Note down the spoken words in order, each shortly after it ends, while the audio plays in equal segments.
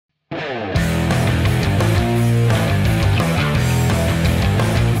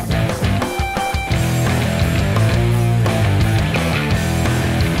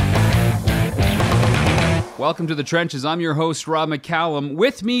welcome to the Trenches. I'm your host, Rob McCallum.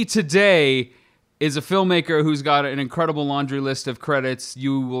 With me today is a filmmaker who's got an incredible laundry list of credits.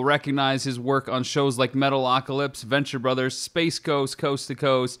 You will recognize his work on shows like Metalocalypse, Venture Brothers, Space Ghost, Coast to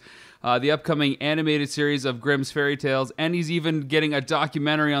Coast, the upcoming animated series of Grimm's Fairy Tales, and he's even getting a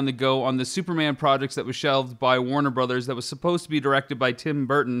documentary on the go on the Superman projects that was shelved by Warner Brothers that was supposed to be directed by Tim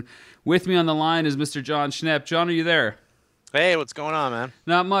Burton. With me on the line is Mr. Jon Schnepp. John, are you there? Hey, what's going on, man?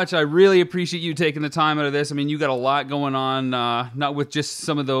 Not much. I really appreciate you taking the time out of this. I mean, you got a lot going on, not with just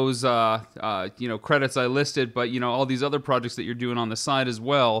some of those, credits I listed, but, all these other projects that you're doing on the side as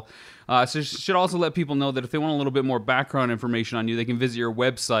well. So should also let people know that if they want a little bit more background information on you, they can visit your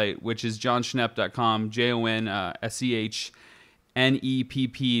website, which is jonschnepp.com,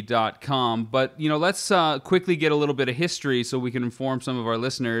 JONSCHNEPP.com. But, let's quickly get a little bit of history so we can inform some of our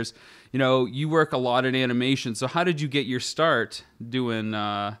listeners. You work a lot in animation. So how did you get your start doing,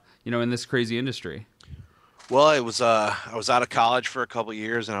 in this crazy industry? Well, I was out of college for a couple of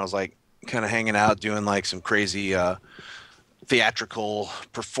years, and I was like kind of hanging out doing like some crazy theatrical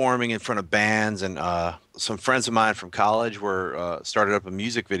performing in front of bands, and some friends of mine from college were started up a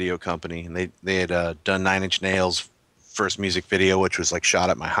music video company, and they had done Nine Inch Nails' first music video, which was like shot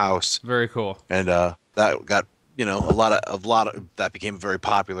at my house. Very cool. And that got a lot of that became a very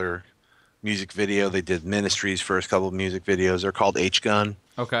popular music video. They did Ministry's first couple of music videos. They're called H-Gun.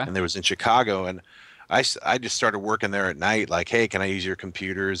 Okay. And they was in Chicago, and I just started working there at night, like, hey, can I use your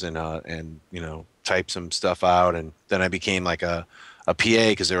computers and type some stuff out? And then I became like a PA,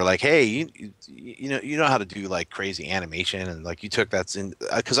 because they were like, hey, you know how to do like crazy animation, and like you took that's in,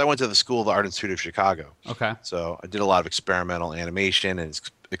 because I went to the School of the Art Institute of Chicago. Okay. So I did a lot of experimental animation and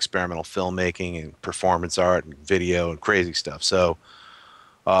experimental filmmaking and performance art and video and crazy stuff. So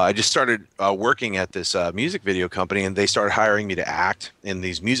I just started working at this music video company, and they started hiring me to act in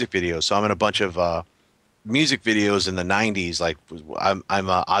these music videos. So I'm in a bunch of music videos in the 90s. Like I'm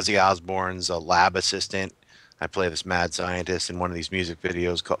Ozzy Osbourne's lab assistant. I play this mad scientist in one of these music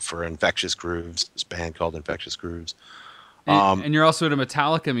videos for Infectious Grooves, this band called Infectious Grooves. And you're also in a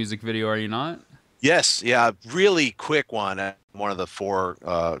Metallica music video, are you not? Yes, yeah, really quick one. I'm one of the four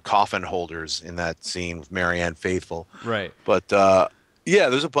coffin holders in that scene with Marianne Faithfull. Right. But yeah,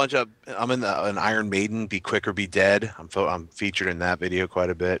 there's a bunch of. I'm in an Iron Maiden, Be Quick or Be Dead. I'm featured in that video quite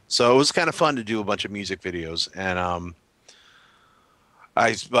a bit. So it was kind of fun to do a bunch of music videos. And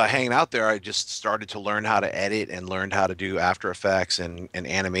by hanging out there, I just started to learn how to edit and learned how to do After Effects and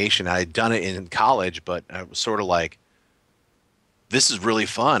animation. I had done it in college, but I was sort of like, this is really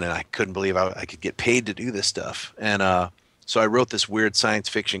fun, and I couldn't believe I could get paid to do this stuff. And so I wrote this weird science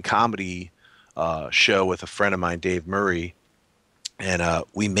fiction comedy show with a friend of mine, Dave Murray. And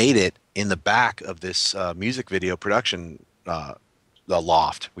we made it in the back of this music video production the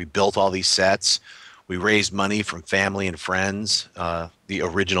loft. We built all these sets. We raised money from family and friends, the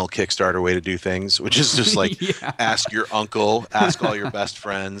original Kickstarter way to do things, which is just like Yeah. Ask your uncle, ask all your best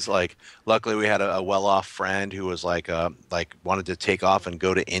friends. Like, luckily we had a well-off friend who was like wanted to take off and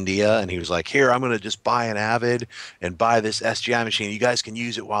go to India, and he was like, here, I'm going to just buy an Avid and buy this SGI machine. You guys can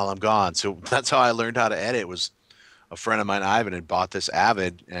use it while I'm gone. So that's how I learned how to edit. Was a friend of mine, Ivan, had bought this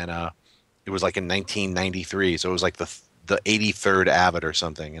Avid, and it was like in 1993. So it was like the 83rd Avid or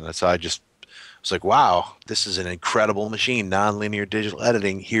something. And that's how I just was like, wow, this is an incredible machine, nonlinear digital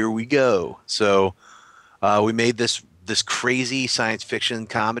editing. Here we go. So we made this crazy science fiction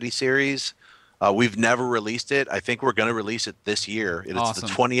comedy series. We've never released it. I think we're going to release it this year. It's Awesome.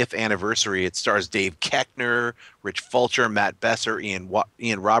 the 20th anniversary. It stars Dave Koechner, Rich Fulcher, Matt Besser, Ian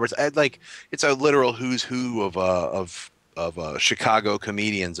Roberts. It's a literal who's who of Chicago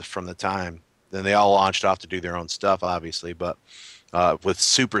comedians from the time. Then they all launched off to do their own stuff, obviously, but with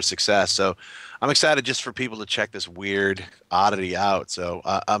super success. So I'm excited just for people to check this weird oddity out. So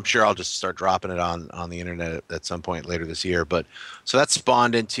I'm sure I'll just start dropping it on the internet at some point later this year. But so that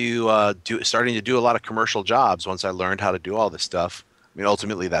spawned into starting to do a lot of commercial jobs once I learned how to do all this stuff. I mean,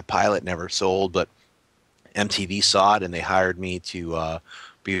 ultimately that pilot never sold, but MTV saw it, and they hired me to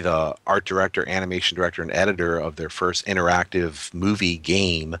be the art director, animation director, and editor of their first interactive movie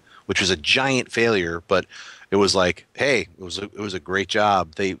game, which was a giant failure, but it was like, hey, it was a great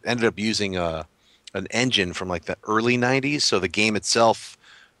job. They ended up using an engine from like the early 90s. So the game itself,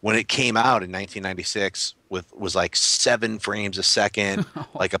 when it came out in 1996, was like 7 frames a second,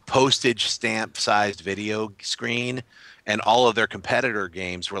 like a postage stamp sized video screen. And all of their competitor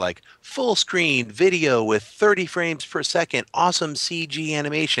games were like full screen video with 30 frames per second, awesome CG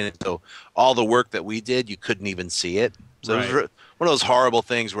animation. So all the work that we did, you couldn't even see it. So Right. it was one of those horrible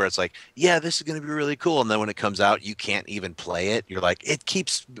things where it's like, yeah, this is going to be really cool. And then when it comes out, you can't even play it. You're like, it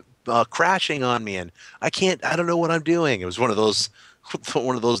keeps crashing on me, and I don't know what I'm doing. It was one of those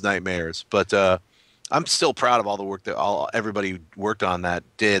one of those nightmares. But I'm still proud of all the work that everybody who worked on that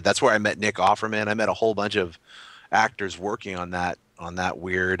did. That's where I met Nick Offerman. I met a whole bunch of actors working on that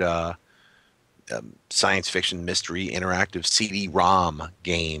weird science fiction mystery interactive CD-ROM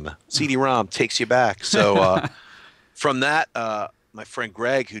game. CD-ROM takes you back. So from that, my friend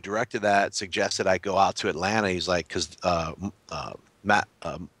Greg, who directed that, suggested I go out to Atlanta. He's like, because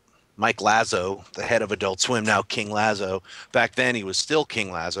Mike Lazo, the head of Adult Swim, now King Lazo. Back then, he was still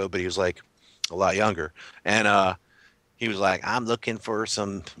King Lazo, but he was like a lot younger. And he was like, I'm looking for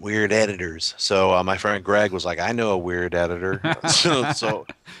some weird editors. So my friend Greg was like, I know a weird editor. so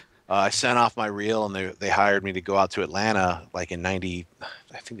I sent off my reel, and they hired me to go out to Atlanta, like in I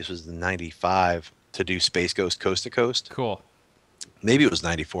think this was in 95, to do Space Ghost Coast to Coast. Cool. Maybe it was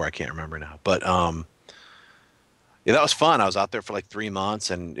 94. I can't remember now. But yeah, that was fun. I was out there for like 3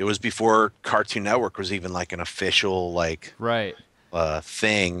 months, and it was before Cartoon Network was even like an official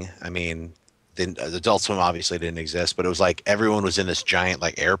thing. I mean, the Adult Swim obviously didn't exist, but it was like everyone was in this giant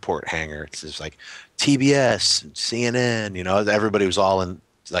like airport hangar. It's just like TBS, CNN, everybody was all in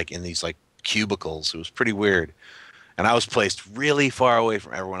these like cubicles. It was pretty weird. And I was placed really far away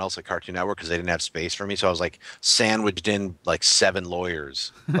from everyone else at Cartoon Network because they didn't have space for me. So I was like sandwiched in like 7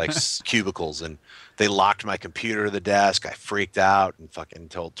 lawyers, like cubicles, and they locked my computer to the desk. I freaked out and fucking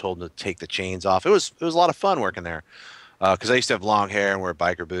told them to take the chains off. It was a lot of fun working there because I used to have long hair and wear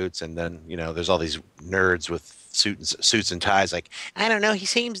biker boots. And then, there's all these nerds with suits and ties like, I don't know, he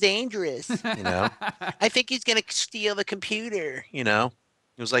seems dangerous. I think he's going to steal the computer, It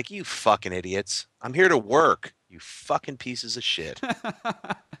was like, you fucking idiots. I'm here to work. You fucking pieces of shit.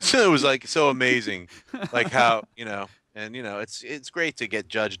 So it was like so amazing, like how it's great to get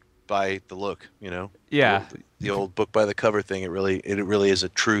judged by the look, Yeah. The old book by the cover thing. It really is a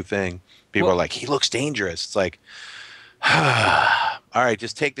true thing. People are like, he looks dangerous. It's like, all right,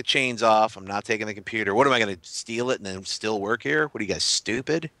 just take the chains off. I'm not taking the computer. What am I going to steal it and then still work here? What are you guys,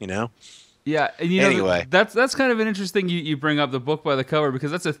 stupid? Yeah, and anyway, that's kind of an interesting you bring up the book by the cover,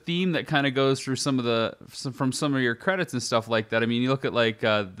 because that's a theme that kind of goes through some of your credits and stuff like that. I mean, you look at like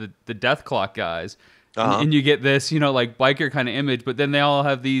the Death Clock guys, and you get this like biker kind of image, but then they all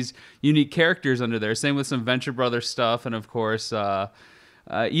have these unique characters under there. Same with some Venture Brothers stuff, and of course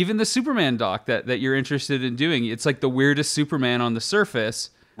even the Superman doc that you're interested in doing. It's like the weirdest Superman on the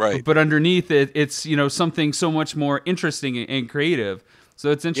surface, right? But underneath it's something so much more interesting and creative. So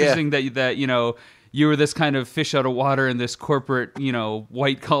it's interesting that you were this kind of fish out of water in this corporate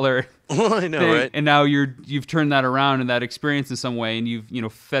white collar I know, thing, right? and now you've turned that around in that experience in some way, and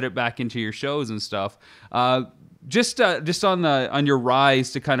you've fed it back into your shows and stuff. Just on your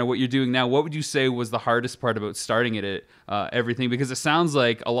rise to kind of what you're doing now, what would you say was the hardest part about starting it at everything? Because it sounds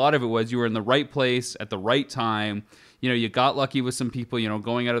like a lot of it was you were in the right place at the right time. You got lucky with some people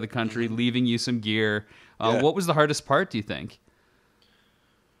going out of the country, leaving you some gear. What was the hardest part, do you think?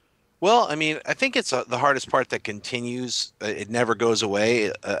 Well, I mean, I think it's the hardest part that continues. It never goes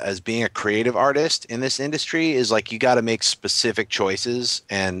away as being a creative artist in this industry is like you got to make specific choices.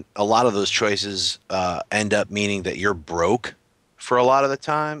 And a lot of those choices end up meaning that you're broke for a lot of the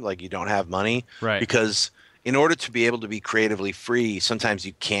time. Like you don't have money. Right. Because in order to be able to be creatively free, sometimes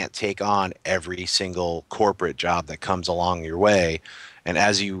you can't take on every single corporate job that comes along your way. And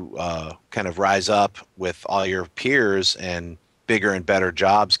as you kind of rise up with all your peers and bigger and better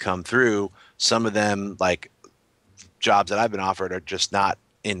jobs come through, some of them, like jobs that I've been offered, are just not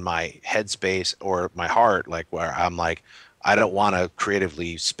in my headspace or my heart, like where I'm like, I don't want to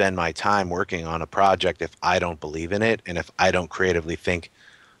creatively spend my time working on a project if I don't believe in it and if I don't creatively think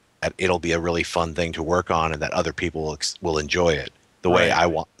that it'll be a really fun thing to work on and that other people will enjoy it the way I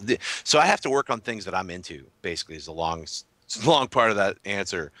want. So I have to work on things that I'm into, basically, is the long part of that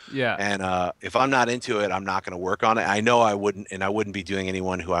answer. Yeah. And if I'm not into it, I'm not going to work on it. I know I wouldn't, and I wouldn't be doing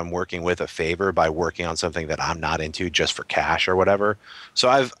anyone who I'm working with a favor by working on something that I'm not into just for cash or whatever. So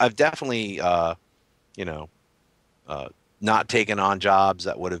I've definitely, not taken on jobs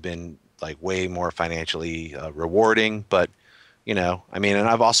that would have been like way more financially rewarding. But, I mean, and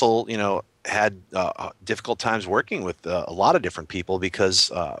I've also, had difficult times working with a lot of different people because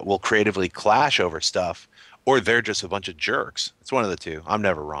we'll creatively clash over stuff. Or they're just a bunch of jerks. It's one of the two. I'm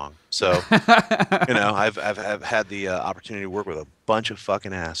never wrong. So, I've had the opportunity to work with a bunch of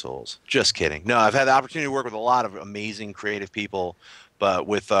fucking assholes. Just kidding. No, I've had the opportunity to work with a lot of amazing creative people, but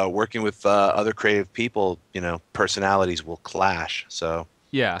with working with other creative people, personalities will clash. So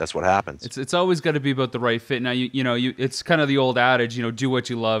Yeah. That's what happens. It's always got to be about the right fit. Now it's kind of the old adage, do what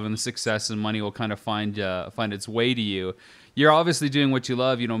you love, and the success and money will kind of find its way to you. You're obviously doing what you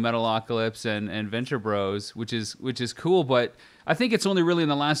love, Metalocalypse and Venture Bros, which is cool. But I think it's only really in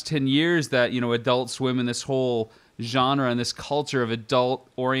the last 10 years that Adult Swim and this whole genre and this culture of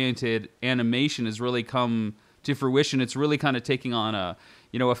adult-oriented animation has really come to fruition. It's really kind of taking on a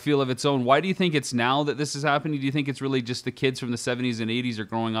feel of its own. Why do you think it's now that this is happening? Do you think it's really just the kids from the 70s and 80s are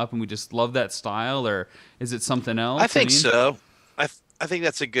growing up and we just love that style, or is it something else? I think so. I think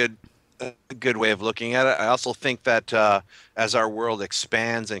that's a good way of looking at it. I also think that as our world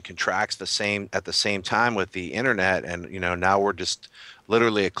expands and contracts at the same time with the internet, and now we're just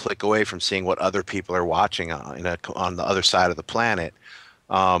literally a click away from seeing what other people are watching on the other side of the planet.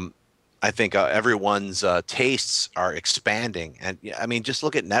 I think everyone's tastes are expanding, and I mean, just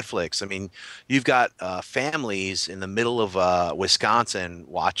look at Netflix. I mean, you've got families in the middle of Wisconsin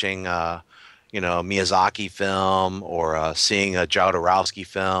watching, Miyazaki film, or seeing a Jodorowsky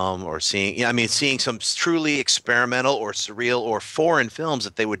film, or seeing some truly experimental or surreal or foreign films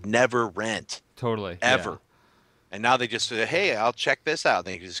that they would never rent, totally, ever. Yeah. And now they just say, "Hey, I'll check this out."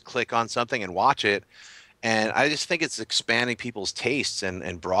 They just click on something and watch it. And I just think it's expanding people's tastes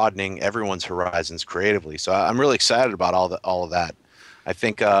and broadening everyone's horizons creatively. So I'm really excited about all of that. I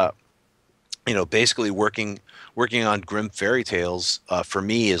think, basically working on Grim Fairy Tales for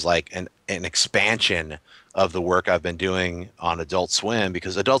me is like an expansion of the work I've been doing on Adult Swim,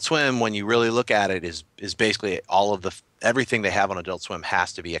 because Adult Swim, when you really look at it, is basically everything they have on Adult Swim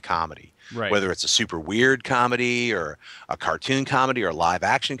has to be a comedy. Right. Whether it's a super weird comedy or a cartoon comedy or a live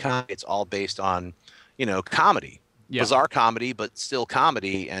action comedy, it's all based on comedy, bizarre comedy, but still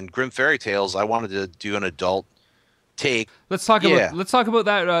comedy. And Grim Fairy Tales, I wanted to do an adult take. Let's talk about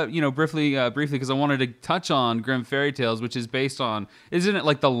that, briefly, because I wanted to touch on Grim Fairy Tales, which is based on, isn't it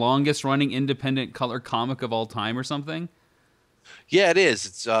like the longest running independent color comic of all time or something? Yeah, it is.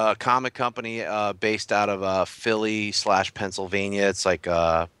 It's a comic company based out of Philly / Pennsylvania. It's like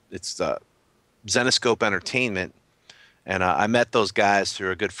it's Zenescope Entertainment. And I met those guys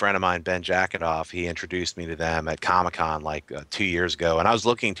through a good friend of mine, Ben Jacketoff. He introduced me to them at Comic-Con like 2 years ago. And I was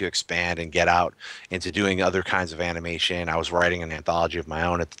looking to expand and get out into doing other kinds of animation. I was writing an anthology of my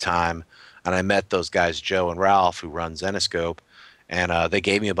own at the time. And I met those guys, Joe and Ralph, who run Zenescope. And they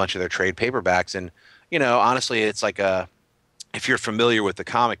gave me a bunch of their trade paperbacks. And, honestly, it's like if you're familiar with the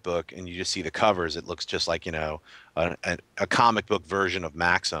comic book and you just see the covers, it looks just like, a comic book version of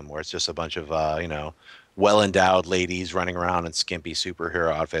Maxim, where it's just a bunch of, well-endowed ladies running around in skimpy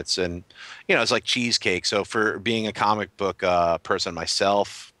superhero outfits. And, it's like cheesecake. So for being a comic book person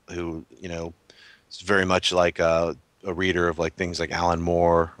myself, who, is very much like a reader of like things like Alan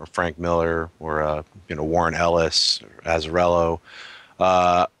Moore or Frank Miller or, Warren Ellis or Azzarello,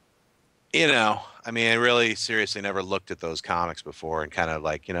 I mean, I really seriously never looked at those comics before and kind of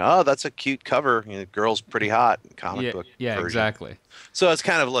like, oh, that's a cute cover. Girl's pretty hot comic book Yeah, version. Exactly. So it's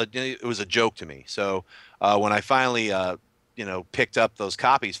kind of like, it was a joke to me. So when I finally, picked up those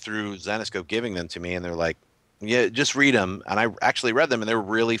copies through Zenescope giving them to me, and they're like, yeah, just read them. And I actually read them, and they were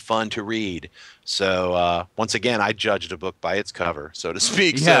really fun to read. So once again, I judged a book by its cover, so to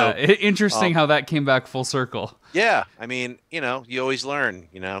speak. Yeah, so, interesting how that came back full circle. Yeah, I mean, you always learn,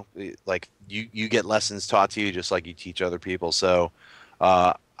 like you get lessons taught to you just like you teach other people. So,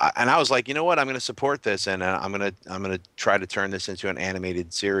 and I was like, you know what, I'm going to support this, and I'm going to try to turn this into an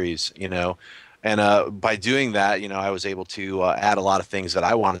animated series, And by doing that, I was able to add a lot of things that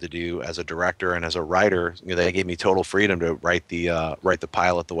I wanted to do as a director and as a writer. They gave me total freedom to write the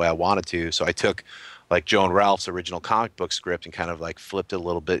pilot the way I wanted to. So I took like Joe and Ralph's original comic book script and kind of like flipped it a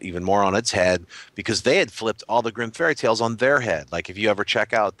little bit even more on its head, because they had flipped all the Grim Fairy Tales on their head. Like if you ever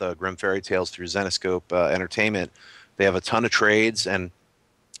check out the Grim Fairy Tales through Zenescope Entertainment, they have a ton of trades, and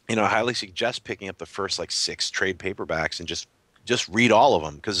I highly suggest picking up the first like 6 trade paperbacks and just read all of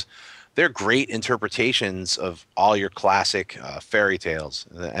them, because they're great interpretations of all your classic fairy tales,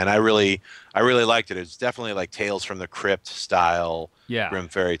 and I really liked it. It's definitely like Tales from the Crypt style Grim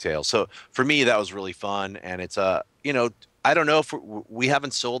Fairy Tales. So for me, that was really fun, and it's I don't know if we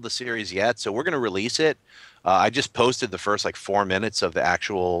haven't sold the series yet, so we're going to release it. I just posted the first like 4 minutes of the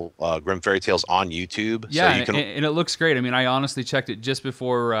actual Grim Fairy Tales on YouTube. Yeah, so you can... and it looks great. I mean, I honestly checked it just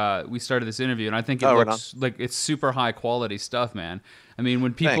before we started this interview, and I think it looks like it's super high quality stuff, man. I mean,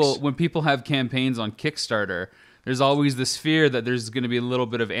 when people have campaigns on Kickstarter, there's always this fear that there's going to be a little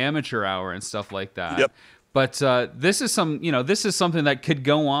bit of amateur hour and stuff like that. Yep. But this is something that could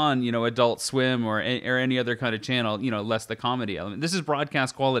go on, Adult Swim or any other kind of channel, less the comedy element. This is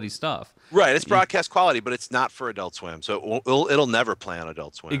broadcast quality stuff. Right, it's broadcast quality, but it's not for Adult Swim, so it'll never play on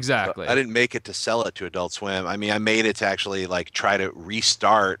Adult Swim. Exactly. So I didn't make it to sell it to Adult Swim. I mean, I made it to actually like try to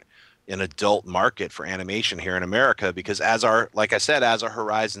restart an adult market for animation here in America because like I said, as our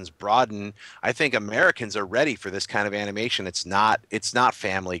horizons broaden, I think Americans are ready for this kind of animation. It's not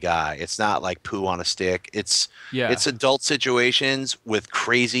Family Guy. It's not like Pooh on a Stick. It's adult situations with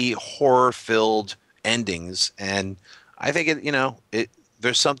crazy horror-filled endings, and I think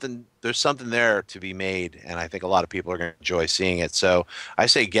there's something there to be made, and I think a lot of people are going to enjoy seeing it. So I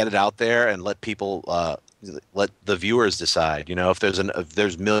say get it out there and let people let the viewers decide. If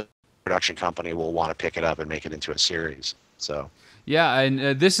there's million production company will want to pick it up and make it into a series. So yeah,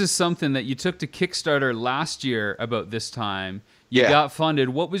 and this is something that you took to Kickstarter last year about this time. You got funded.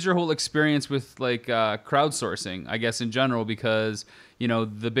 What was your whole experience with like crowdsourcing, I guess, in general? Because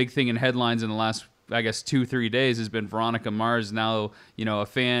the big thing in headlines in the last, I guess, 2-3 days has been Veronica Mars, now a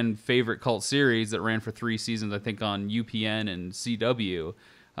fan favorite cult series that ran for 3 seasons, I think, on UPN and CW.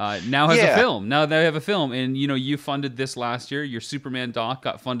 Now has a film. Now they have a film, and you funded this last year. Your Superman doc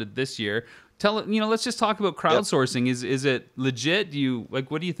got funded this year. Let's just talk about crowdsourcing. Yep. Is it legit?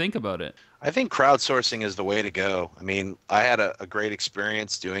 What do you think about it? I think crowdsourcing is the way to go. I mean, I had a great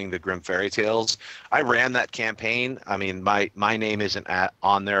experience doing the Grimm Fairy Tales. I ran that campaign. I mean, my name isn't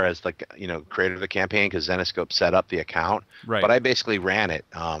on there as creator of the campaign because Zenescope set up the account. Right. But I basically ran it.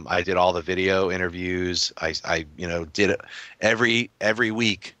 I did all the video interviews. I did it every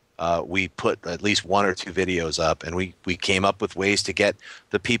week. We put at least 1 or 2 videos up, and we came up with ways to get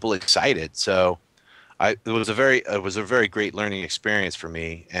the people excited. So it was a very great learning experience for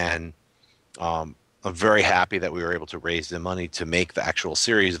me, and I'm very happy that we were able to raise the money to make the actual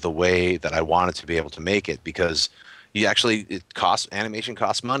series the way that I wanted to be able to make it, because animation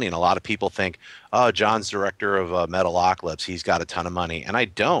costs money, and a lot of people think, oh, John's director of Metalocalypse, he's got a ton of money, and I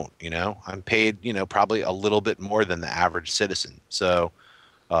don't. I'm paid probably a little bit more than the average citizen. So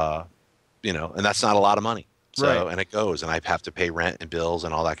and that's not a lot of money. So, right. And it goes, and I have to pay rent and bills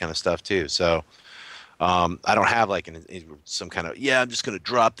and all that kind of stuff too. So, I don't have like some kind of, I'm just going to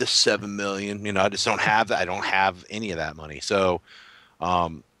drop this 7 million, I just don't have that. I don't have any of that money. So,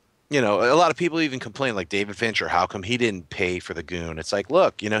 a lot of people even complain, like David Fincher, how come he didn't pay for the Goon? It's like,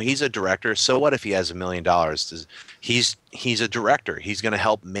 look, he's a director. So what if he has $1 million? He's a director. He's going to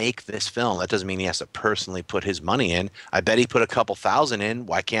help make this film. That doesn't mean he has to personally put his money in. I bet he put a couple thousand in.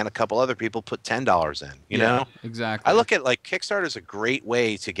 Why can't a couple other people put $10 in? You know? Exactly. I look at like Kickstarter is a great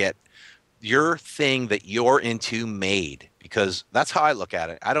way to get your thing that you're into made, because that's how I look at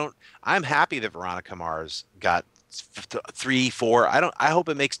it. I'm happy that Veronica Mars got 3, 4. I hope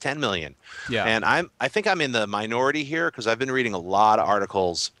it makes 10 million. Yeah. And I think I'm in the minority here, because I've been reading a lot of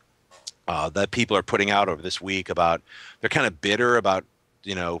articles that people are putting out over this week about, they're kind of bitter about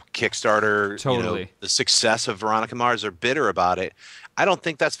Kickstarter. Totally. The success of Veronica Mars. They're bitter about it. I don't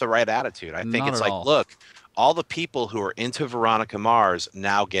think that's the right attitude. I think it's like, look, all the people who are into Veronica Mars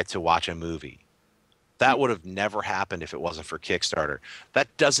now get to watch a movie. That would have never happened if it wasn't for Kickstarter.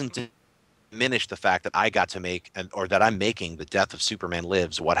 That doesn't diminish the fact that I got to make, or that I'm making, The Death of Superman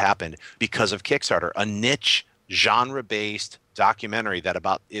Lives, What Happened, because of Kickstarter, a niche genre-based documentary that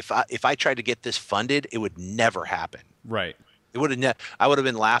about, if I tried to get this funded, it would never happen. Right. It would have I would have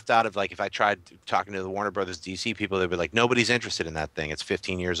been laughed out of, like, if I tried talking to the Warner Brothers DC people, they'd be like, nobody's interested in that thing. It's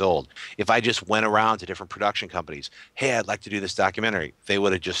 15 years old. If I just went around to different production companies, hey, I'd like to do this documentary, they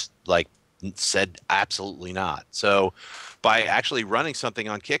would have just like said absolutely not. So by actually running something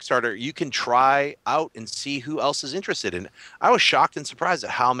on Kickstarter, you can try out and see who else is interested. And I was shocked and surprised at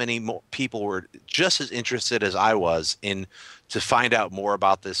how many more people were just as interested as I was to find out more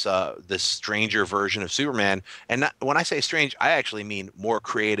about this stranger version of Superman. And when I say strange, I actually mean more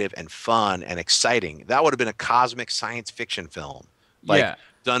creative and fun and exciting. That would have been a cosmic science fiction film,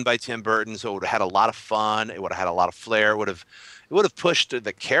 done by Tim Burton. So it would have had a lot of fun. It would have had a lot of flair. It would have pushed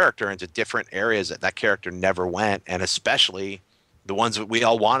the character into different areas that character never went, and especially the ones that we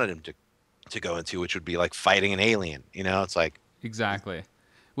all wanted him to go into, which would be like fighting an alien. It's like, exactly.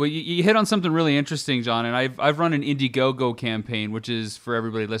 Well, you hit on something really interesting, John, and I've run an Indiegogo campaign, which is, for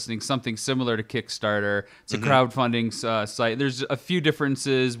everybody listening, something similar to Kickstarter. It's a crowdfunding site. There's a few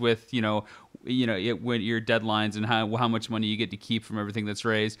differences with when your deadlines and how much money you get to keep from everything that's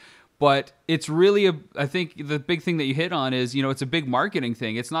raised. But it's really I think the big thing that you hit on is, it's a big marketing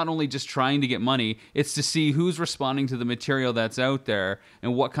thing. It's not only just trying to get money, it's to see who's responding to the material that's out there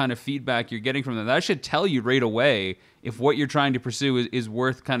and what kind of feedback you're getting from them. That should tell you right away if what you're trying to pursue is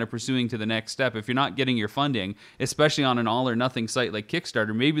worth kind of pursuing to the next step. If you're not getting your funding, especially on an all or nothing site like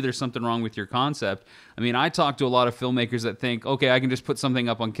Kickstarter, maybe there's something wrong with your concept. I mean, I talk to a lot of filmmakers that think, okay, I can just put something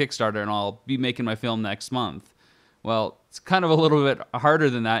up on Kickstarter and I'll be making my film next month. Well, it's kind of a little bit harder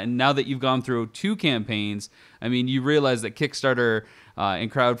than that. And now that you've gone through 2 campaigns, I mean, you realize that Kickstarter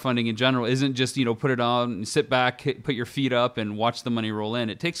and crowdfunding in general isn't just, put it on and sit back, put your feet up and watch the money roll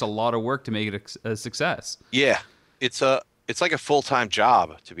in. It takes a lot of work to make it a success. Yeah, it's like a full-time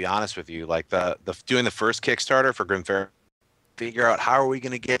job, to be honest with you. Like the doing the first Kickstarter for Grim Fair, figure out how are we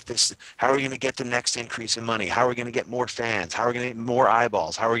going to get this, how are we going to get the next increase in money, how are we going to get more fans, how are we going to get more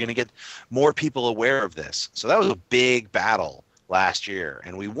eyeballs, how are we going to get more people aware of this. So that was a big battle last year,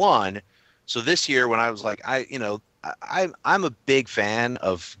 and we won. So this year, when I was like, I'm a big fan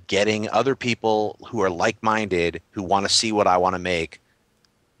of getting other people who are like-minded, who want to see what I want to make,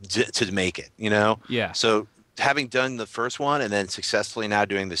 to make it, Yeah. So having done the first one and then successfully now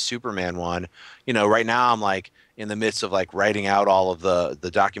doing the Superman one, right now I'm like in the midst of like writing out all of the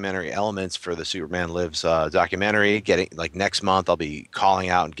documentary elements for the Superman Lives documentary. Getting like next month I'll be calling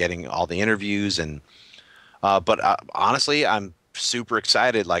out and getting all the interviews, and but honestly I'm super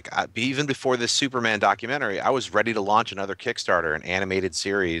excited. Like even before this Superman documentary, I was ready to launch another Kickstarter, an animated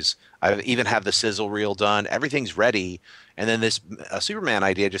series. I even have the sizzle reel done. Everything's ready, and then this Superman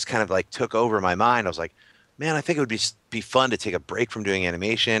idea just kind of like took over my mind. I was like, man, I think it would be fun to take a break from doing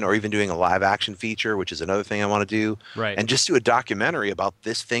animation or even doing a live action feature, which is another thing I want to do. Right. And just do a documentary about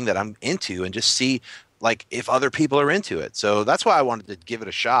this thing that I'm into and just see like if other people are into it. So that's why I wanted to give it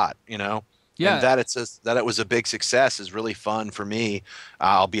a shot, Yeah. And that it was a big success is really fun for me.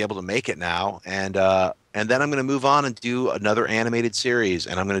 I'll be able to make it now, and then I'm going to move on and do another animated series,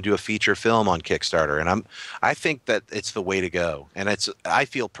 and I'm going to do a feature film on Kickstarter, and I think that it's the way to go, and I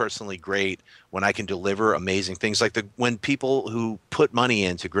feel personally great when I can deliver amazing things like when people who put money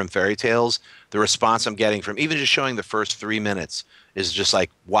into Grim Fairy Tales, the response I'm getting from even just showing the first 3 minutes is just like,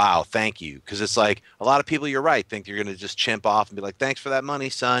 wow, thank you. Because it's like a lot of people, you're right, think you're going to just chimp off and be like, thanks for that money,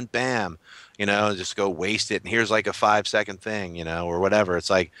 son, bam, just go waste it. And here's like a 5-second thing, or whatever. It's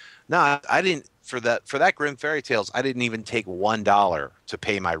like, no, I didn't, for that Grim Fairy Tales, I didn't even take $1 to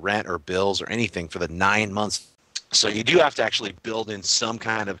pay my rent or bills or anything for the 9 months. So you do have to actually build in some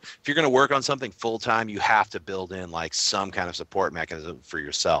kind of, if you're going to work on something full time, you have to build in like some kind of support mechanism for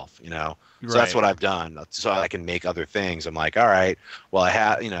yourself, So that's what I've done. So I can make other things. I'm like, all right, well, I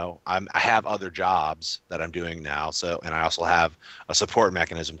have, I have other jobs that I'm doing now. So, and I also have a support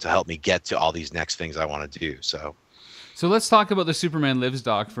mechanism to help me get to all these next things I want to do. So let's talk about the Superman Lives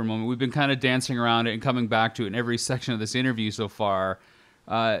doc for a moment. We've been kind of dancing around it and coming back to it in every section of this interview so far.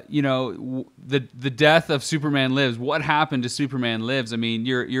 The death of Superman Lives. What happened to Superman Lives? I mean,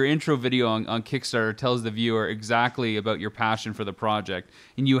 your intro video on Kickstarter tells the viewer exactly about your passion for the project,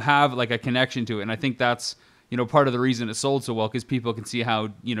 and you have like a connection to it. And I think that's part of the reason it sold so well, because people can see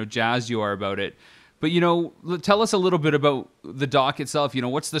how jazzed you are about it. But tell us a little bit about the doc itself.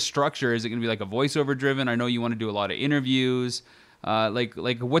 What's the structure? Is it going to be like a voiceover driven? I know you want to do a lot of interviews. Like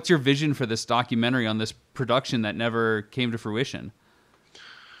what's your vision for this documentary on this production that never came to fruition?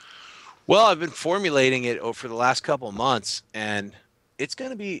 Well, I've been formulating it for the last couple of months, and it's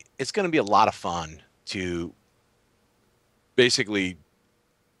gonna be a lot of fun to basically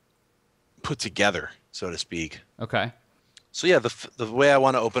put together, so to speak. Okay. So yeah, the way I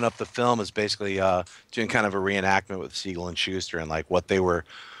want to open up the film is basically doing kind of a reenactment with Siegel and Schuster and like what they were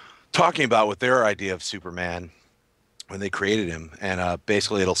talking about with their idea of Superman when they created him. And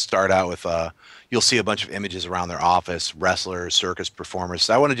basically it'll start out with you'll see a bunch of images around their office, wrestlers, circus performers.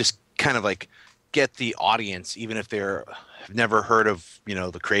 So I want to just kind of like get the audience, even if have never heard of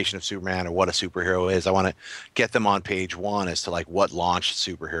the creation of Superman or what a superhero is, I want to get them on page one as to like what launched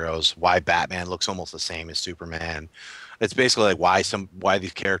superheroes, why Batman looks almost the same as Superman. It's basically like why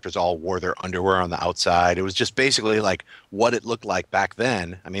these characters all wore their underwear on the outside. It was just basically like what it looked like back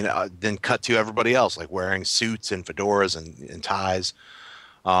then. I mean, then cut to everybody else like wearing suits and fedoras and ties.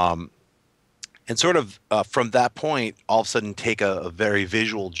 And sort of from that point, all of a sudden take a very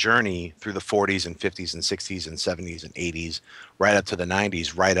visual journey through the 40s and 50s and 60s and 70s and 80s, right up to the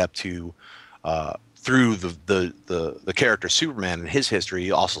 90s, right up to through the character Superman and his history.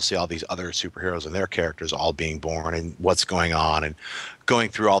 You also see all these other superheroes and their characters all being born and what's going on and going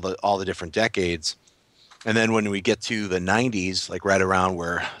through all the different decades. And then when we get to the 90s, like right around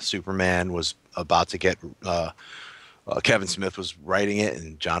where Superman was about to get Kevin Smith was writing it,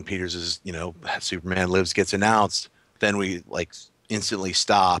 and John Peters' Superman Lives gets announced. Then we like instantly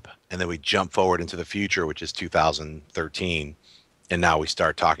stop, and then we jump forward into the future, which is 2013, and now we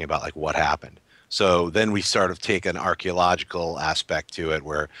start talking about like what happened. So then we sort of take an archaeological aspect to it,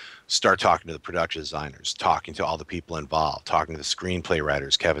 where start talking to the production designers, talking to all the people involved, talking to the screenplay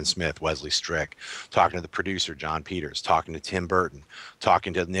writers, Kevin Smith, Wesley Strick, talking to the producer, John Peters, talking to Tim Burton,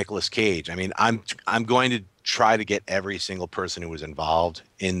 talking to Nicolas Cage. I mean, I'm going to try to get every single person who was involved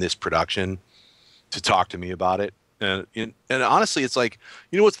in this production to talk to me about it. And honestly, it's like,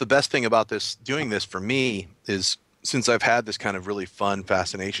 what's the best thing about doing this for me is, since I've had this kind of really fun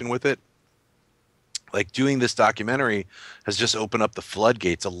fascination with it, like doing this documentary has just opened up the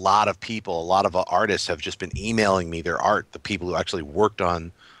floodgates. A lot of people, a lot of artists have just been emailing me their art, the people who actually worked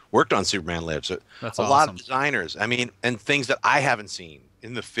on Superman Lives. That's a awesome. lot of designers. I mean, and things that I haven't seen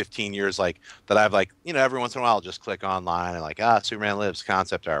in the 15 years, like that I've like, every once in a while I'll just click online and like, Superman Lives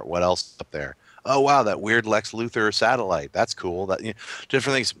concept art. What else up there? Oh, wow, that weird Lex Luthor satellite. That's cool. That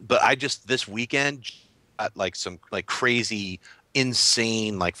different things. But I just this weekend got like some like crazy,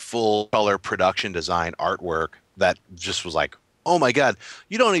 insane, like full color production design artwork that just was like, oh my God,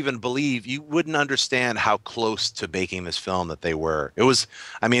 you wouldn't understand how close to making this film that they were. It was,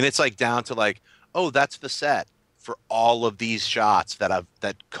 I mean, it's like down to like, oh, that's the set for all of these shots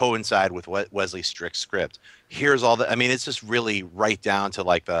that coincide with Wesley Strick's script. Here's all the, I mean, it's just really right down to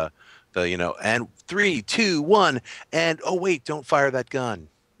like the and 3, 2, 1, and oh wait, don't fire that gun.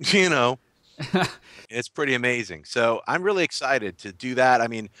 It's pretty amazing. So I'm really excited to do that. I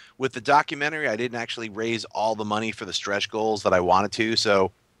mean, with the documentary, I didn't actually raise all the money for the stretch goals that I wanted to.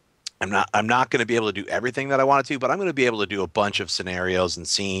 So I'm not going to be able to do everything that I wanted to, but I'm going to be able to do a bunch of scenarios and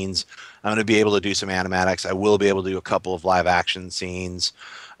scenes. I'm going to be able to do some animatics. I will be able to do a couple of live action scenes.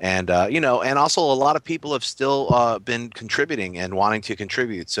 And, and also a lot of people have still been contributing and wanting to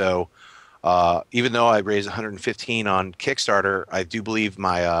contribute. So even though I raised 115 on Kickstarter, I do believe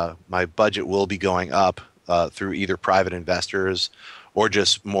my budget will be going up through either private investors or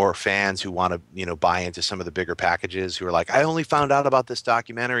just more fans who want to, buy into some of the bigger packages, who are like, I only found out about this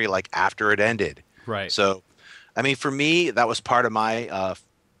documentary like after it ended. Right. So, I mean, for me, that was part of my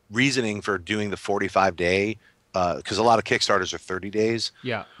reasoning for doing the 45-day, because a lot of Kickstarters are 30 days.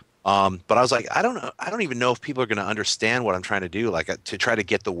 Yeah. But I was like, I don't know. I don't even know if people are going to understand what I'm trying to do. Like to try to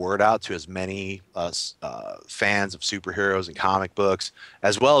get the word out to as many fans of superheroes and comic books,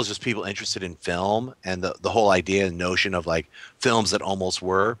 as well as just people interested in film and the whole idea and notion of like films that almost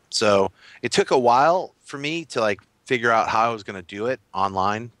were. So it took a while for me to like figure out how I was going to do it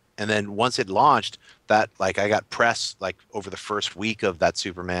online. And then once it launched, that like I got press like over the first week of that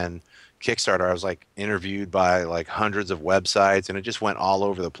Superman Kickstarter. I was like interviewed by like hundreds of websites, and it just went all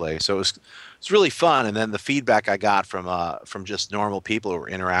over the place. So it's really fun. And then the feedback I got from just normal people who were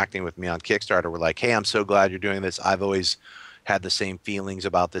interacting with me on Kickstarter were like, hey, I'm so glad you're doing this. I've always had the same feelings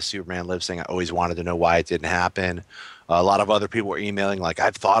about this Superman Lives thing. I always wanted to know why it didn't happen. A lot of other people were emailing like,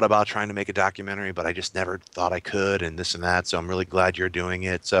 I've thought about trying to make a documentary, but I just never thought I could, and this and that. So I'm really glad you're doing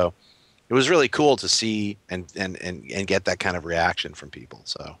it. So it was really cool to see and get that kind of reaction from people.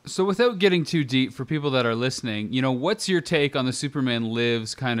 So without getting too deep, for people that are listening, what's your take on the Superman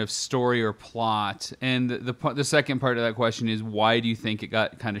Lives kind of story or plot? And the second part of that question is, why do you think it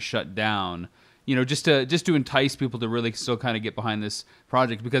got kind of shut down? Just to entice people to really still kind of get behind this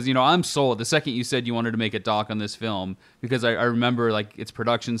project, because I'm sold. The second you said you wanted to make a doc on this film, because I remember like its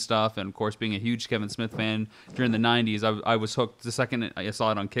production stuff, and of course being a huge Kevin Smith fan during the '90s, I was hooked the second I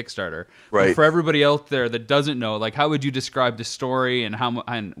saw it on Kickstarter. Right. But for everybody out there that doesn't know, like, how would you describe the story and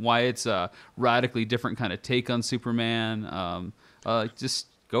and why it's a radically different kind of take on Superman? Just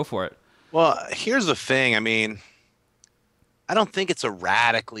go for it. Well, here's the thing. I mean, I don't think it's a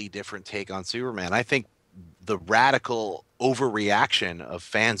radically different take on Superman. I think the radical overreaction of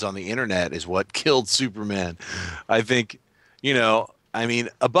fans on the internet is what killed Superman. I think, I mean,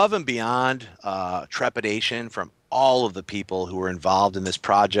 above and beyond trepidation from all of the people who were involved in this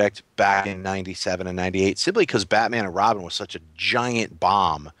project back in 97 and 98, simply because Batman and Robin was such a giant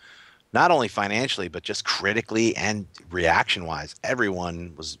bomb, not only financially, but just critically and reaction-wise.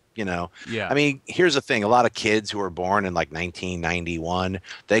 Everyone was, Yeah. I mean, here's the thing. A lot of kids who were born in like 1991,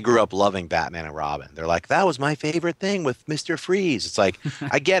 they grew up loving Batman and Robin. They're like, that was my favorite thing with Mr. Freeze. It's like,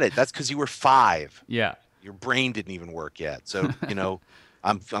 I get it. That's because you were 5. Yeah. Your brain didn't even work yet. So,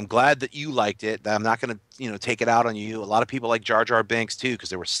 I'm glad that you liked it. I'm not going to, take it out on you. A lot of people like Jar Jar Binks too, because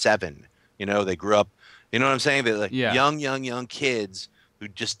they were 7. They grew up, you know what I'm saying? They're like young kids who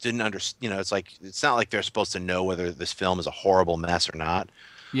just didn't understand. It's like, it's not like they're supposed to know whether this film is a horrible mess or not.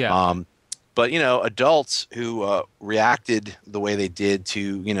 Yeah. But adults who reacted the way they did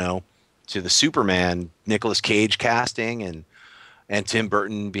to to the Superman Nicolas Cage casting and Tim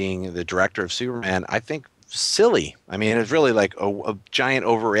Burton being the director of Superman, I think silly. I mean, it's really like a giant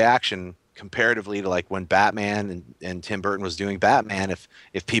overreaction comparatively to like when Batman and Tim Burton was doing Batman.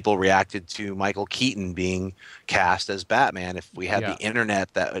 If people reacted to Michael Keaton being cast as Batman, if we had Yeah. the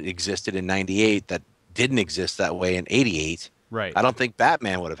internet that existed in '98 that didn't exist that way in '88, Right. I don't think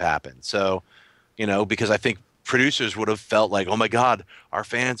Batman would have happened. So, because I think producers would have felt like, oh my God, our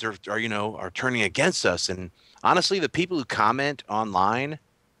fans are turning against us. And honestly, the people who comment online,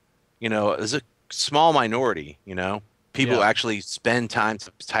 is a small minority, people who Yeah. actually spend time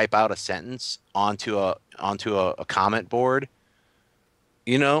to type out a sentence onto a comment board.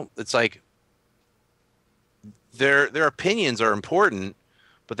 It's like their opinions are important,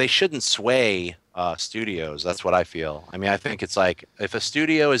 but they shouldn't sway studios. That's what I feel. I mean, I think it's like if a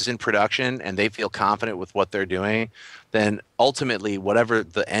studio is in production and they feel confident with what they're doing, then ultimately whatever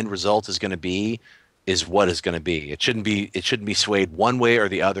the end result is going to be is what is going to be. It shouldn't be swayed one way or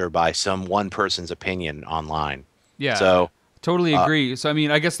the other by some one person's opinion online. Yeah. So Totally agree. So, I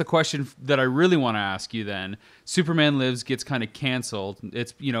mean, I guess the question that I really want to ask you then, Superman Lives gets kind of canceled.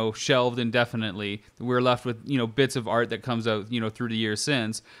 It's, shelved indefinitely. We're left with, bits of art that comes out, through the years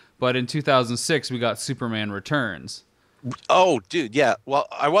since. But in 2006, we got Superman Returns. Oh, dude, yeah. Well,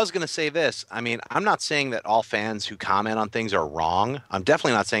 I was going to say this. I mean, I'm not saying that all fans who comment on things are wrong. I'm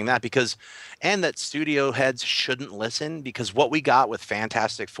definitely not saying that and that studio heads shouldn't listen because what we got with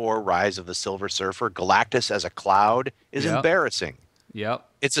Fantastic Four, Rise of the Silver Surfer, Galactus as a cloud is Yep. embarrassing. Yep.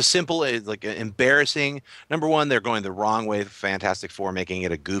 It's like embarrassing. Number one, they're going the wrong way with Fantastic Four, making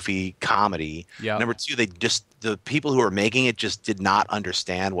it a goofy comedy. Yep. Number two, the people who are making it just did not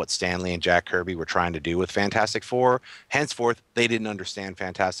understand what Stan Lee and Jack Kirby were trying to do with Fantastic Four. Henceforth, they didn't understand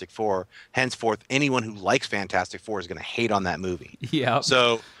Fantastic Four. Henceforth, anyone who likes Fantastic Four is going to hate on that movie. Yep.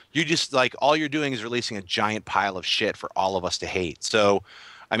 So you just like all you're doing is releasing a giant pile of shit for all of us to hate. So,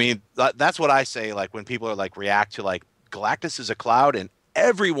 I mean, that's what I say. Like when people are like react to like Galactus is a cloud and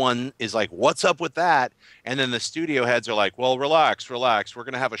everyone is like, what's up with that? And then the studio heads are like, well, relax. We're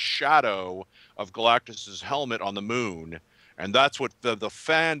going to have a shadow of Galactus's helmet on the moon. And that's what the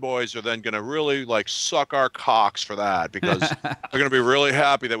fanboys are then going to really like suck our cocks for that because they're going to be really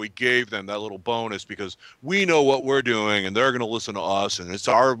happy that we gave them that little bonus because we know what we're doing and they're going to listen to us and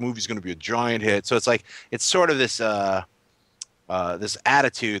our movie's going to be a giant hit. So it's like, it's sort of this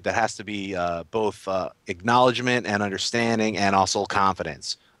attitude that has to be both acknowledgement and understanding and also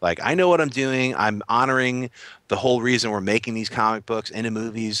confidence. Like, I know what I'm doing. I'm honoring the whole reason we're making these comic books into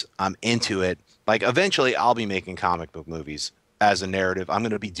movies. I'm into it. Like, eventually I'll be making comic book movies as a narrative. I'm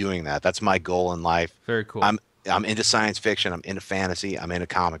going to be doing that. That's my goal in life. Very cool. I'm into science fiction. I'm into fantasy. I'm into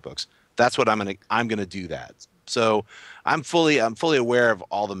comic books. That's what I'm going to do that. So I'm fully aware of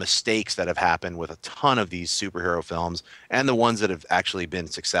all the mistakes that have happened with a ton of these superhero films and the ones that have actually been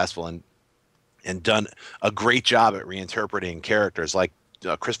successful and done a great job at reinterpreting characters like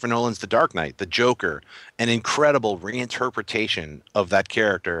Christopher Nolan's The Dark Knight, The Joker, an incredible reinterpretation of that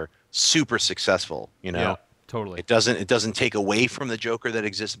character, super successful, Yeah, totally. It doesn't take away from the Joker that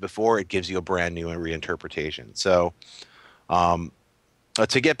existed before. It gives you a brand new reinterpretation. So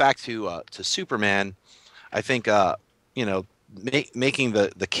to get back to Superman, I think making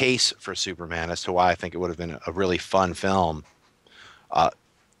the case for Superman as to why I think it would have been a really fun film.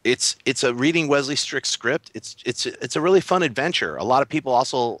 It's a reading Wesley Strick's script. It's a really fun adventure. A lot of people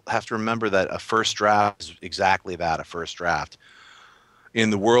also have to remember that a first draft is exactly that, a first draft. In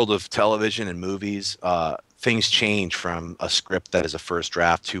the world of television and movies, things change from a script that is a first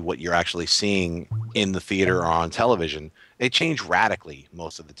draft to what you're actually seeing in the theater or on television. They change radically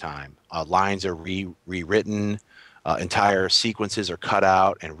most of the time. Lines are rewritten. Entire sequences are cut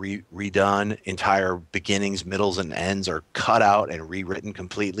out and redone. Entire beginnings, middles, and ends are cut out and rewritten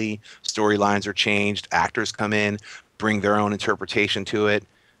completely. Storylines are changed. Actors come in, bring their own interpretation to it.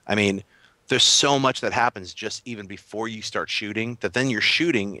 I mean, there's so much that happens just even before you start shooting that then you're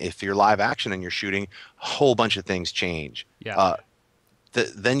shooting, if you're live action and you're shooting, a whole bunch of things change. Yeah.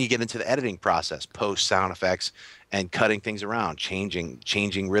 Then you get into the editing process, post sound effects and cutting things around,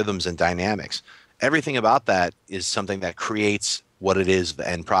 changing rhythms and dynamics. Everything about that is something that creates what it is, the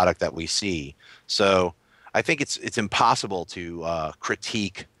end product that we see. So I think it's impossible to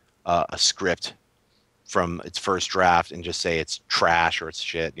critique a script from its first draft and just say it's trash or it's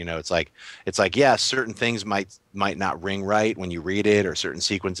shit. It's like yeah, certain things might not ring right when you read it, or certain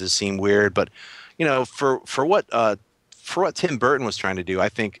sequences seem weird, but for what Tim Burton was trying to do, I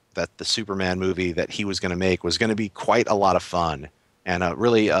think that the Superman movie that he was going to make was going to be quite a lot of fun. and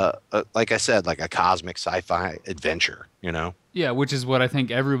really, like I said, like a cosmic sci-fi adventure. You know. Yeah, which is what I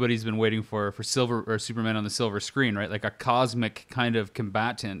think everybody's been waiting for Silver or Superman on the silver screen, right? Like a cosmic kind of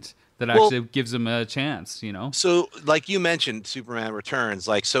combatant that Well, actually gives him a chance, you know? so like you mentioned, Superman Returns.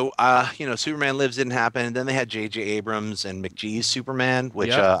 Like so, Superman Lives didn't happen, and then they had J.J. Abrams and McGee's Superman, which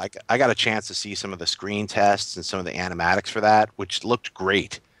Yep. I got a chance to see some of the screen tests and some of the animatics for that, which looked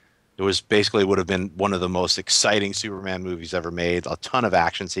great. It was basically would have been one of the most exciting Superman movies ever made. A ton of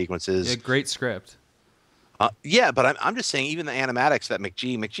action Yeah, sequences. great script. Yeah, but I'm just saying, even the animatics that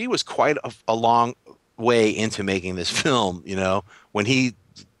McGee was quite a long way into making this film. You know, when he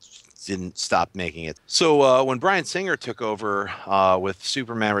didn't stop making it. So when Bryan Singer took over with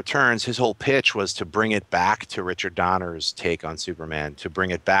Superman Returns, his whole pitch was to bring it back to Richard Donner's take on Superman, to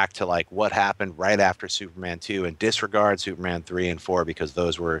bring it back to like what happened right after Superman 2 and disregard Superman 3 and 4 because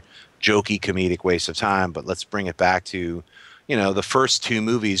those were jokey comedic wastes of time. But let's bring it back to, the first two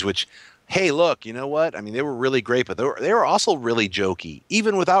movies, which, hey, look, you know what? I mean, they were really great, but they were also really jokey,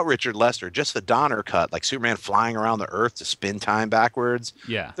 even without Richard Lester. Just the Donner cut, like Superman flying around the Earth to spin time backwards.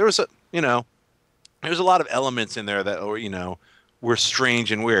 Yeah. There was there's a lot of elements in there that were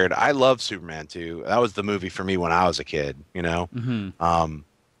strange and weird. I love Superman 2. That was the movie for me when I was a kid.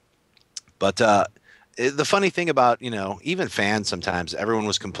 But the funny thing about, even fans sometimes, everyone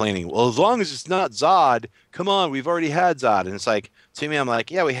was complaining, well, as long as it's not Zod, come on, we've already had Zod. And it's like, to me, I'm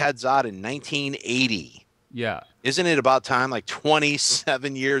like, yeah, we had Zod in 1980. Yeah. Isn't it about time, like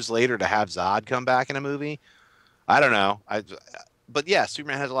 27 years later, to have Zod come back in a movie? I don't know. But yeah,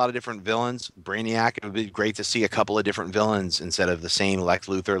 Superman has a lot of different villains. Brainiac, it would be great to see a couple of different villains instead of the same Lex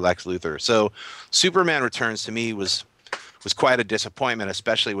Luthor. So Superman Returns to me was quite a disappointment,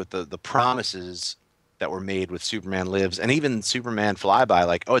 especially with the promises that were made with Superman Lives and even Superman Flyby,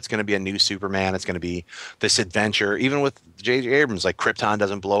 like, oh, it's going to be a new Superman. It's going to be this adventure. Even with J.J. Abrams, like Krypton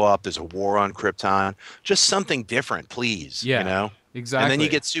doesn't blow up. There's a war on Krypton. Just something different, please. Yeah. Exactly. And then you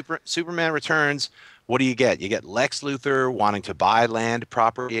get Superman Returns. What do you get? You get Lex Luthor wanting to buy land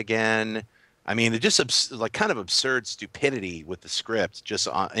property again. I mean, it just like kind of absurd stupidity with the script, just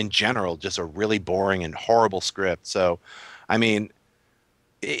in general, just a really boring and horrible script. So, I mean,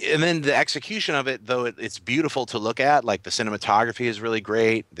 and then the execution of it, though it's beautiful to look at, like the cinematography is really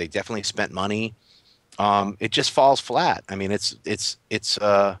great. They definitely spent money. It just falls flat. I mean, it's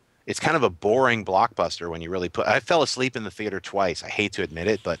kind of a boring blockbuster when you really I fell asleep in the theater twice. I hate to admit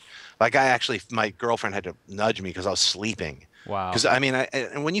it, but like my girlfriend had to nudge me because I was sleeping. Wow. Because I mean,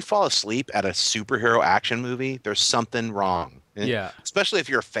 and when you fall asleep at a superhero action movie, there's something wrong. Yeah. Especially if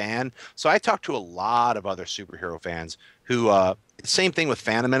you're a fan. So I talked to a lot of other superhero fans who, same thing with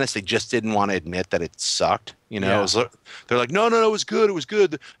Phantom Menace. They just didn't want to admit that it sucked. Yeah. They're like, no, it was good. It was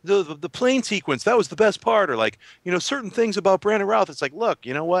good. The plane sequence, that was the best part. Or like, certain things about Brandon Routh. It's like, look,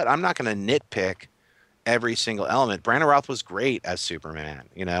 you know what? I'm not going to nitpick every single element. Brandon Routh was great as Superman,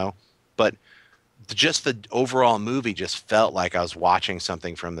 but just the overall movie just felt like I was watching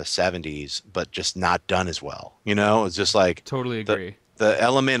something from the 70s, but just not done as well. It was just like Totally agree. The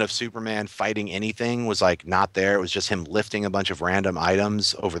element of Superman fighting anything was like not there. It was just him lifting a bunch of random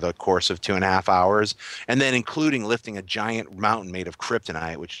items over the course of 2.5 hours, and then including lifting a giant mountain made of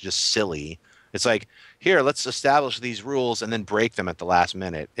kryptonite, which is just silly. It's like, here, let's establish these rules and then break them at the last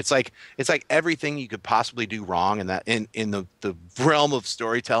minute. It's like everything you could possibly do wrong in that in the realm of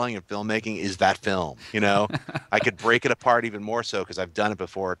storytelling and filmmaking is that film. I could break it apart even more so because I've done it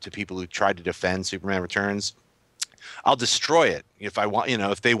before to people who tried to defend Superman Returns. I'll destroy it if I want,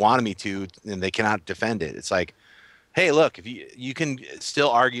 if they wanted me to, and they cannot defend it. It's like, hey, look, if you can still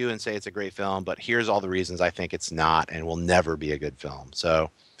argue and say it's a great film, but here's all the reasons I think it's not and will never be a good film.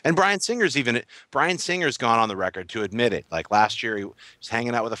 So, and Bryan Singer's gone on the record to admit it. Like last year, he was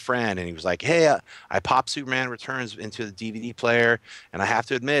hanging out with a friend and he was like, hey, I popped Superman Returns into the DVD player, and I have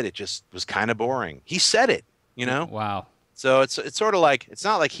to admit, it just was kind of boring. He said it, Wow. So it's sort of like, it's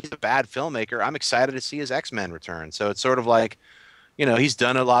not like he's a bad filmmaker. I'm excited to see his X-Men return. So it's sort of like, he's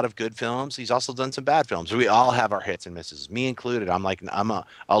done a lot of good films. He's also done some bad films. We all have our hits and misses, me included. I'm a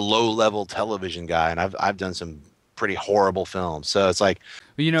low-level television guy, and I've done some pretty horrible films. So it's like,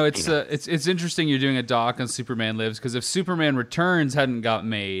 it's interesting you're doing a doc on Superman Lives, because if Superman Returns hadn't got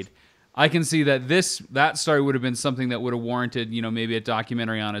made, I can see that that story would have been something that would have warranted, maybe a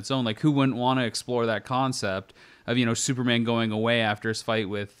documentary on its own. Like, who wouldn't want to explore that concept of, Superman going away after his fight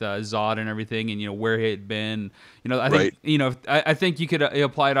with Zod and everything, and, where he had been. I think you could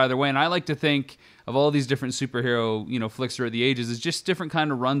apply it either way. And I like to think of all these different superhero, flicks throughout the ages as just different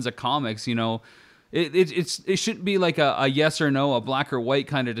kind of runs of comics, it shouldn't be like a yes or no, a black or white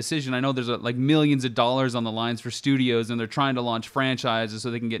kind of decision. I know there's like millions of dollars on the lines for studios, and they're trying to launch franchises so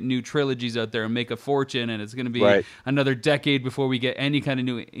they can get new trilogies out there and make a fortune. And it's going to be another decade before we get any kind of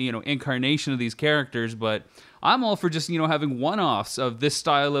new incarnation of these characters. But I'm all for just having one-offs of this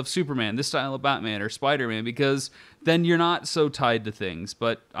style of Superman, this style of Batman or Spider-Man, because then you're not so tied to things.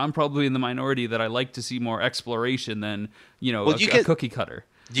 But I'm probably in the minority that I like to see more exploration than a cookie cutter.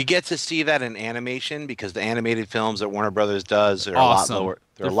 You get to see that in animation because the animated films that Warner Brothers does are awesome. a lot lower.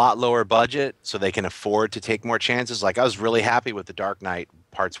 They're a lot lower budget, so they can afford to take more chances. Like I was really happy with The Dark Knight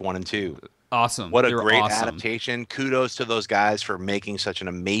parts 1 and 2. Awesome. What a great adaptation. Kudos to those guys for making such an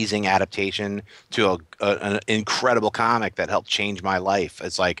amazing adaptation to an incredible comic that helped change my life.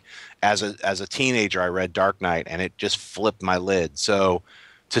 It's like as a teenager I read Dark Knight and it just flipped my lid. So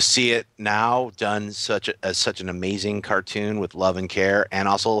to see it now done as such an amazing cartoon with love and care and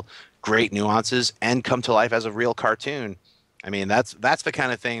also great nuances and come to life as a real cartoon. I mean, that's the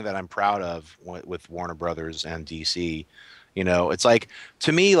kind of thing that I'm proud of with Warner Brothers and DC. It's like,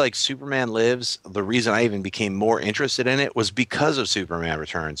 to me, like Superman Lives, the reason I even became more interested in it was because of Superman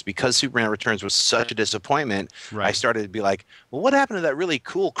Returns. Because Superman Returns was such a disappointment, I started to be like, well, what happened to that really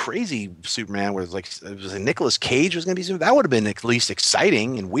cool, crazy Superman where it was like Nicolas Cage was going to be Superman? That would have been at least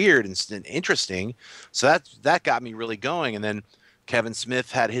exciting and weird and interesting. So that got me really going. And then Kevin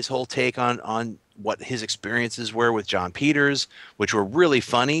Smith had his whole take on what his experiences were with John Peters, which were really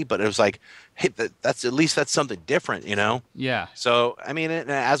funny, but it was like, hey, that's something different, Yeah. So, I mean,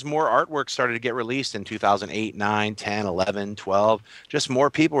 as more artwork started to get released in 2008, 9, 10, 11, 12, just more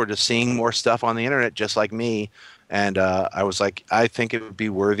people were just seeing more stuff on the internet, just like me. And I was like, I think it would be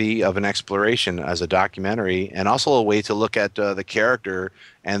worthy of an exploration as a documentary and also a way to look at the character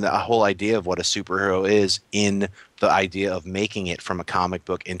and the whole idea of what a superhero is in the idea of making it from a comic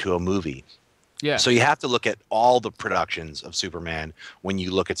book into a movie. Yeah. So you have to look at all the productions of Superman when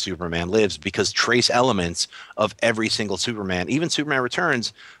you look at Superman Lives, because trace elements of every single Superman, even Superman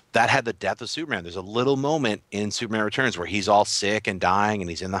Returns, that had the death of Superman. There's a little moment in Superman Returns where he's all sick and dying and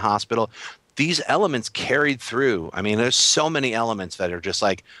he's in the hospital. These elements carried through. I mean, there's so many elements that are just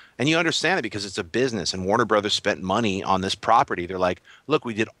like, and you understand it because it's a business and Warner Brothers spent money on this property. They're like, look,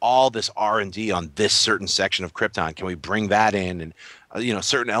 we did all this R&D on this certain section of Krypton. Can we bring that in? And,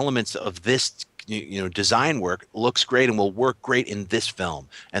 certain elements of this design work looks great and will work great in this film,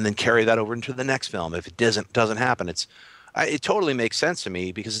 and then carry that over into the next film. If it doesn't happen, it totally makes sense to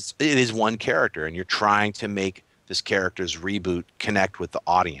me because it is one character, and you're trying to make this character's reboot connect with the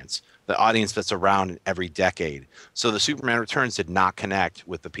audience that's around in every decade. So the Superman Returns did not connect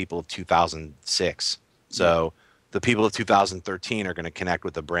with the people of 2006. So the people of 2013 are going to connect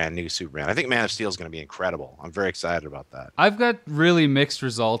with the brand new Superman. I think Man of Steel is going to be incredible. I'm very excited about that. I've got really mixed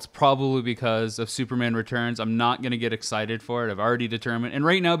results, probably because of Superman Returns. I'm not going to get excited for it. I've already determined. And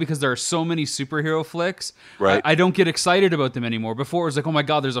right now, because there are so many superhero flicks, I don't get excited about them anymore. Before, it was like, oh my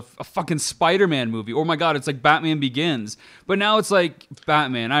God, there's a fucking Spider-Man movie. Oh my God, it's like Batman Begins. But now it's like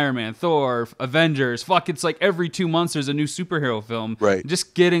Batman, Iron Man, Thor, Avengers. It's like every 2 months there's a new superhero film. Right.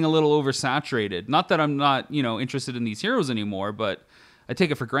 Just getting a little oversaturated. Not that I'm not, interested in these heroes anymore, but I take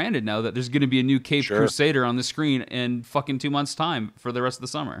it for granted now that there's going to be a new Caped Crusader on the screen in fucking 2 months' time for the rest of the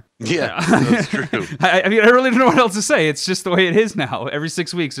summer. Yeah, that's true. I mean, I really don't know what else to say. It's just the way it is now. Every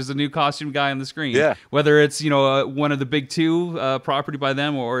 6 weeks, there's a new costume guy on the screen. Yeah. Whether it's, one of the big two property by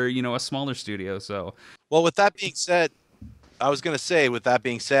them or, a smaller studio. So, well, with that being said,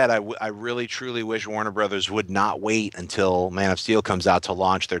 I really truly wish Warner Brothers would not wait until Man of Steel comes out to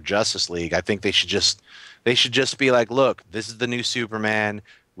launch their Justice League. I think they should just be like, look, this is the new Superman.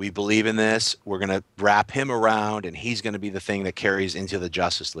 We believe in this. We're going to wrap him around, and he's going to be the thing that carries into the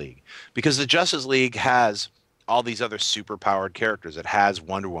Justice League. Because the Justice League has all these other super-powered characters. It has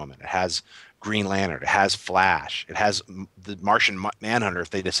Wonder Woman. It has Green Lantern. It has Flash. It has the Martian Manhunter if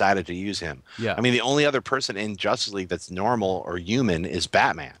they decided to use him. Yeah. I mean, the only other person in Justice League that's normal or human is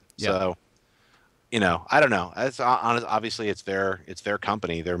Batman. Yeah. So, I don't know. Obviously, it's their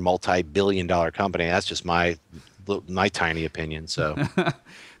company, their multi-billion-dollar company. That's just my tiny opinion. So,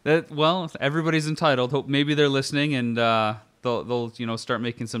 everybody's entitled. Hope maybe they're listening and they'll start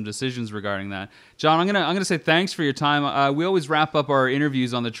making some decisions regarding that. John, I'm gonna say thanks for your time. We always wrap up our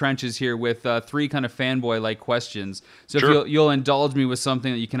interviews on the trenches here with 3 kind of fanboy like questions. So if you'll indulge me with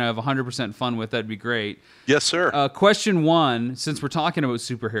something that you can have 100% fun with, that'd be great. Yes, sir. Question 1: since we're talking about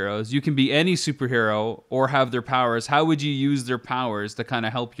superheroes, you can be any superhero or have their powers. How would you use their powers to kind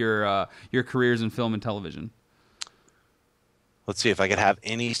of help your careers in film and television? Let's see if I could have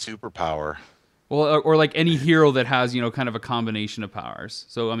any superpower. Well, or like any hero that has, kind of a combination of powers.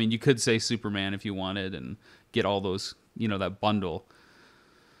 So, I mean, you could say Superman if you wanted and get all those, that bundle.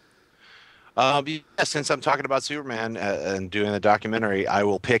 Yeah, since I'm talking about Superman and doing the documentary, I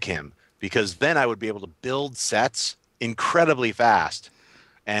will pick him because then I would be able to build sets incredibly fast.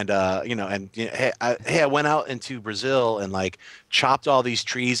 And hey, I went out into Brazil and like chopped all these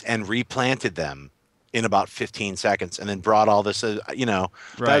trees and replanted them in about 15 seconds, and then brought all this. That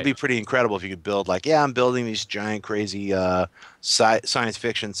would be pretty incredible if you could build like, yeah, I'm building these giant, crazy science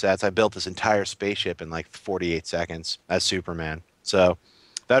fiction sets. I built this entire spaceship in like 48 seconds as Superman. So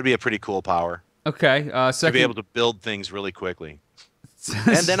that would be a pretty cool power. Okay. To be able to build things really quickly.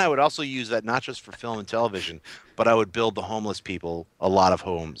 And then I would also use that not just for film and television, but I would build the homeless people a lot of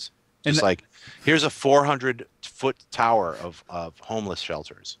homes. Just like, here's a 400-foot tower of homeless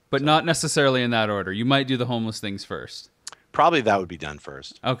shelters. But not necessarily in that order. You might do the homeless things first. Probably that would be done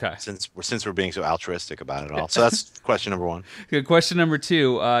first. Okay. Since we're being so altruistic about it all. So that's question number one. Good. Question number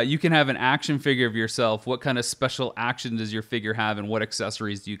two. You can have an action figure of yourself. What kind of special action does your figure have, and what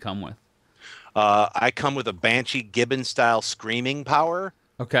accessories do you come with? I come with a Banshee Gibbon-style screaming power.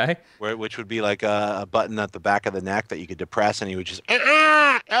 Okay. Which would be like a button at the back of the neck that you could depress, and he would just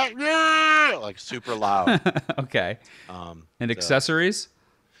like super loud. Okay. And accessories?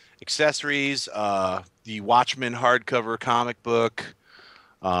 Accessories, the Watchmen hardcover comic book,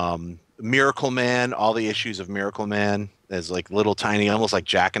 Miracle Man, all the issues of Miracle Man as like little tiny, almost like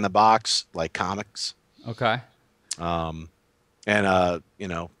Jack in the Box, like comics. Okay. And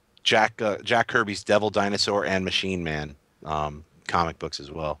Jack Kirby's Devil Dinosaur and Machine Man comic books as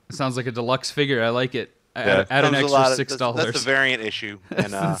well. It sounds like a deluxe figure. I like it. Yeah, add an extra $6. That's the variant issue.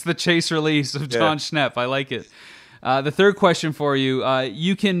 And it's the chase release of Jon Schnepp. I like it. The third question for you: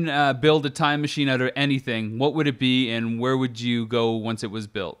 you can build a time machine out of anything. What would it be, and where would you go once it was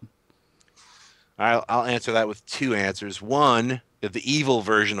built? I'll answer that with two answers. One, if the evil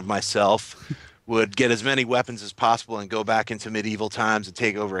version of myself would get as many weapons as possible and go back into medieval times and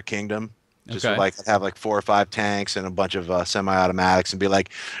take over a kingdom. Just like have like 4 or 5 tanks and a bunch of semi-automatics and be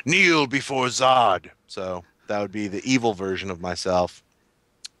like, kneel before Zod. So that would be the evil version of myself,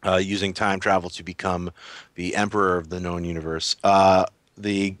 using time travel to become the emperor of the known universe.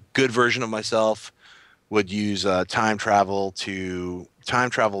 The good version of myself would use time travel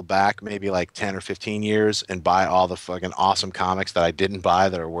back maybe like 10 or 15 years and buy all the fucking awesome comics that I didn't buy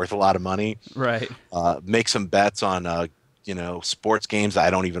that are worth a lot of money. Right. Make some bets on sports games that I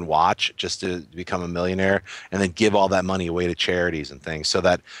don't even watch just to become a millionaire, and then give all that money away to charities and things, so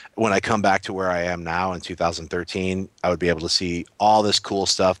that when I come back to where I am now in 2013, I would be able to see all this cool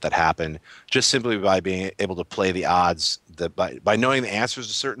stuff that happened just simply by being able to play the odds. That by knowing the answers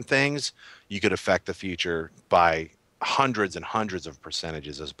to certain things, you could affect the future by hundreds and hundreds of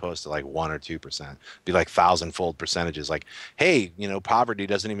percentages, as opposed to like 1 or 2%. Be like 1,000-fold percentages. Like, hey, poverty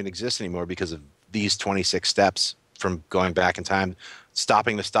doesn't even exist anymore because of these 26 steps from going back in time,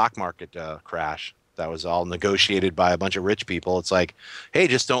 stopping the stock market crash. That was all negotiated by a bunch of rich people. It's like, hey,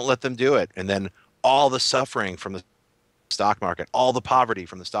 just don't let them do it. And then all the suffering from the stock market, all the poverty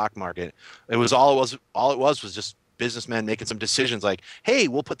from the stock market, it was just businessmen making some decisions like, hey,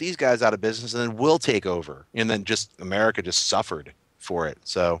 we'll put these guys out of business and then we'll take over. And then just America just suffered for it.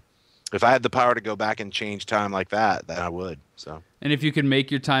 So if I had the power to go back and change time like that, then I would. So. And if you could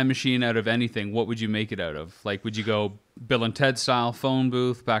make your time machine out of anything, what would you make it out of? Like, would you go Bill and Ted style, phone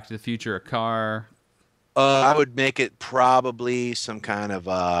booth, Back to the Future, a car? I would make it probably some kind of,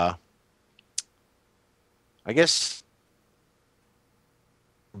 I guess,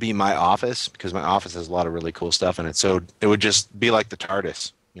 be my office, because my office has a lot of really cool stuff in it. So it would just be like the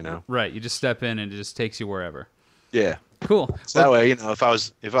TARDIS, Right. You just step in and it just takes you wherever. Yeah. Cool. So that way, if I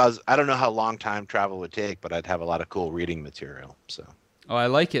was, I don't know how long time travel would take, but I'd have a lot of cool reading material. So. Oh, I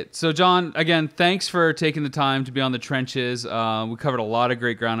like it. So, John, again, thanks for taking the time to be on the trenches. We covered a lot of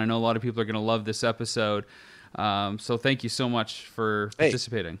great ground. I know a lot of people are going to love this episode. So thank you so much for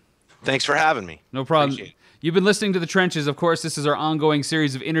participating. Thanks for having me. No problem. You've been listening to The Trenches. Of course, this is our ongoing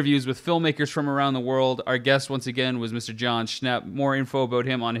series of interviews with filmmakers from around the world. Our guest, once again, was Mr. Jon Schnepp. More info about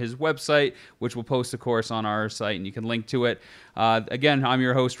him on his website, which we'll post, of course, on our site, and you can link to it. Again, I'm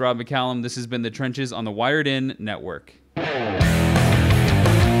your host, Rob McCallum. This has been The Trenches on the Wired In Network.